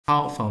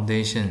Pile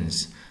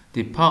foundations.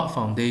 The pile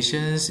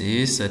foundations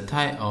is a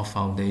type of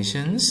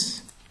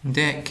foundations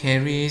that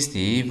carries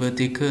the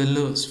vertical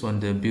loads from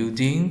the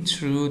building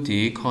through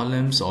the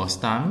columns or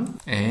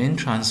stump and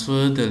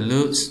transfer the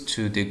loads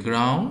to the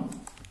ground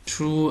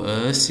through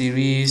a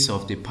series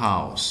of the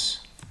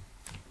piles.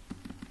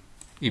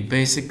 It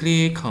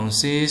basically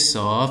consists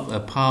of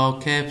a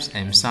pile caps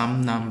and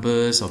some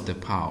numbers of the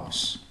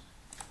piles.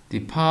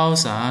 The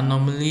piles are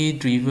normally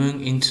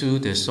driven into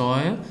the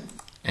soil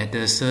at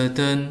a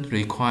certain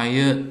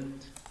required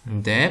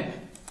depth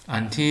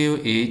until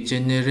it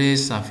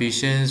generates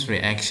sufficient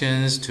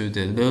reactions to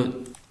the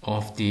load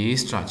of the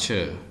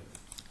structure.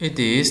 It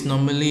is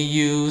normally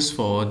used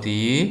for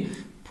the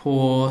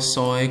poor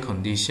soil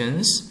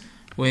conditions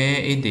where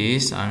it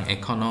is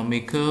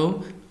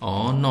uneconomical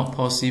or not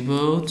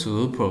possible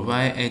to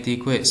provide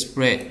adequate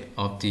spread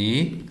of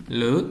the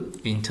load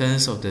in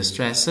terms of the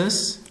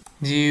stresses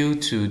due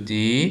to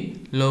the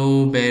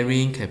low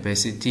bearing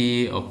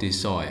capacity of the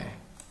soil.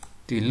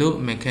 The load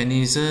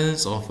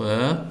mechanisms of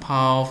a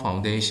pile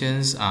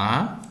foundations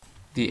are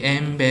the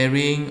end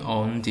bearing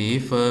on the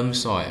firm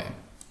soil.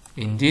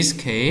 In this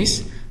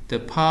case, the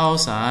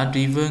piles are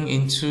driven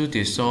into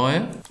the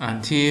soil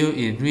until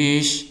it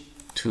reaches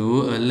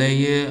to a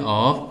layer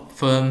of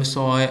firm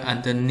soil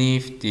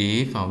underneath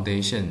the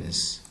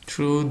foundations.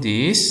 Through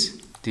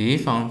this, the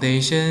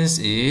foundations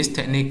is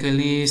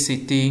technically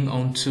sitting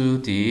onto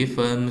the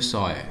firm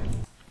soil.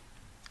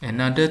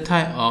 Another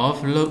type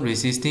of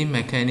load-resisting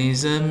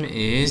mechanism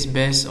is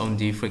based on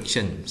the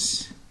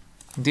frictions.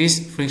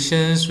 These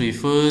frictions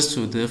refers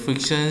to the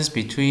frictions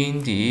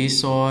between the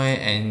soil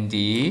and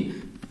the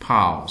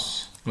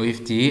piles.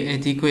 With the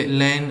adequate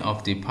length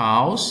of the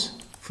piles,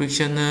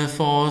 frictional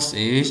force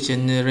is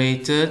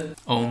generated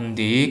on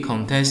the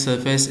contact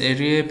surface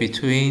area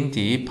between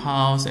the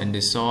piles and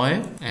the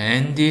soil,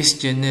 and this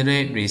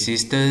generates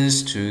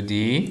resistance to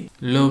the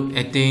load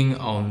acting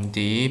on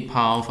the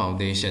pile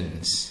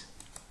foundations.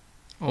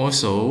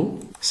 Also,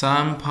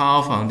 some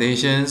pile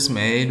foundations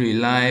may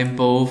rely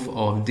both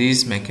of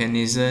these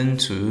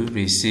mechanisms to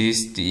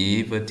resist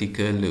the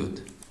vertical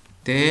load.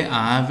 There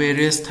are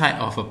various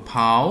types of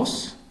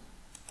piles,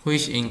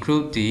 which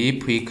include the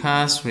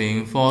precast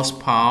reinforced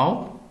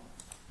pile,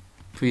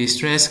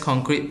 pre-stressed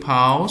concrete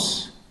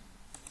piles,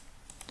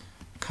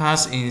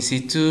 cast in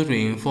situ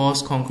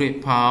reinforced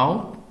concrete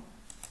pile,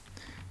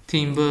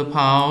 timber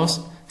piles,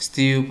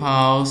 steel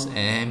piles,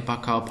 and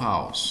buccal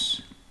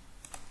piles.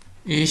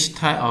 Each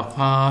type of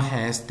pile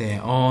has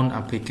their own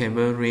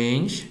applicable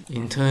range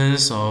in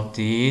terms of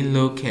the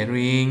load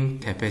carrying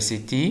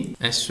capacity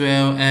as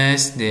well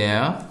as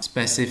their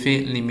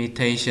specific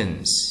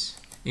limitations.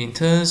 In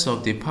terms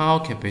of the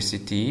pile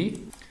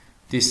capacity,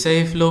 the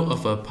safe load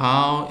of a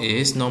pile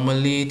is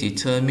normally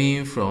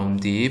determined from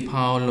the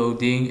pile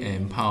loading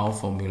and pile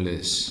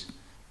formulas.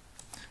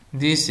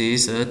 This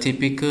is a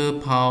typical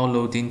pile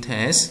loading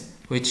test,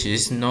 which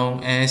is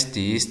known as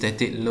the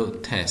static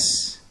load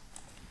test.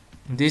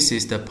 This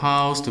is the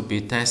piles to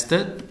be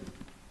tested,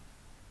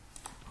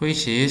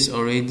 which is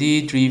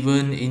already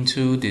driven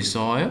into the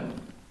soil.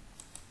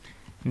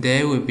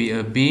 There will be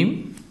a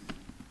beam,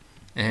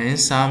 and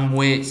some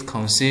weights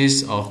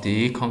consist of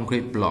the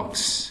concrete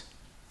blocks.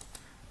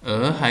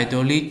 A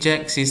hydraulic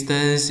jack system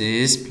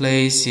is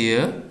placed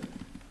here,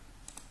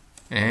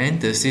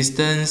 and the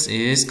system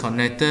is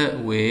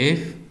connected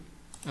with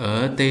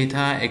a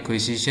data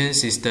acquisition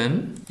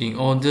system in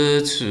order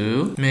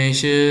to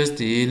measure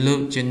the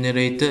load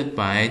generated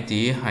by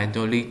the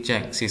hydraulic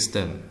jack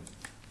system.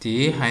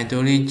 The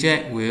hydraulic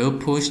jack will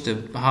push the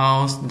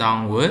piles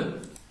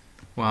downward,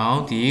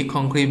 while the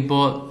concrete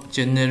board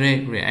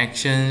generates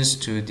reactions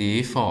to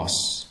the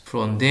force.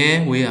 From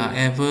there, we are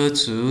able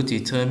to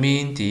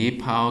determine the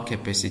pile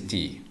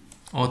capacity.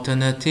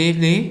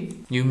 Alternatively,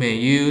 you may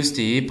use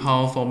the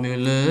pile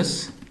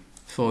formulas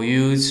for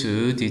you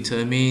to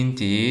determine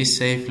the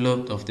safe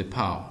load of the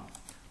pile.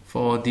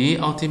 For the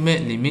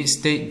ultimate limit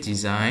state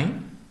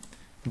design,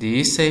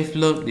 the safe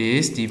load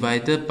is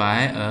divided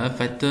by a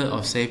factor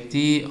of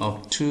safety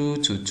of 2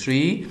 to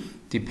 3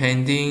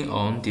 depending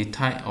on the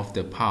type of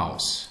the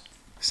piles,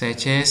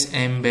 such as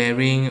end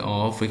bearing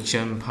or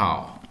friction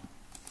pile.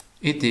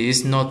 It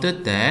is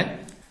noted that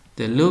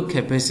the load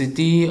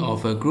capacity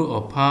of a group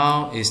of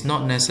piles is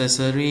not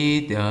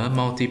necessarily the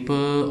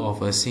multiple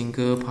of a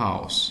single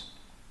piles.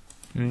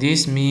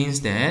 This means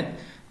that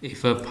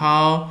if a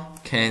pile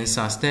can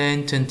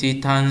sustain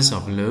 20 tons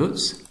of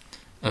loads,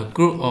 a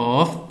group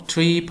of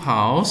 3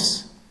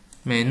 piles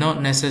may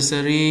not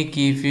necessarily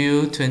give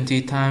you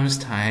 20 times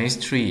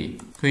 3,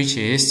 which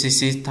is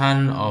 60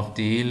 tons of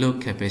the load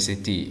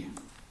capacity.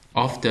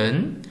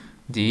 Often,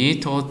 the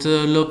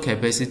total load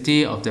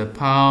capacity of the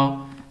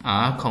pile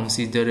are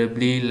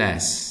considerably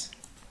less.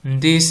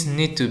 This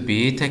needs to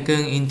be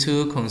taken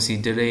into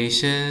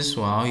considerations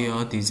while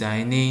you're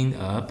designing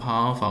a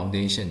pile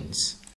foundations.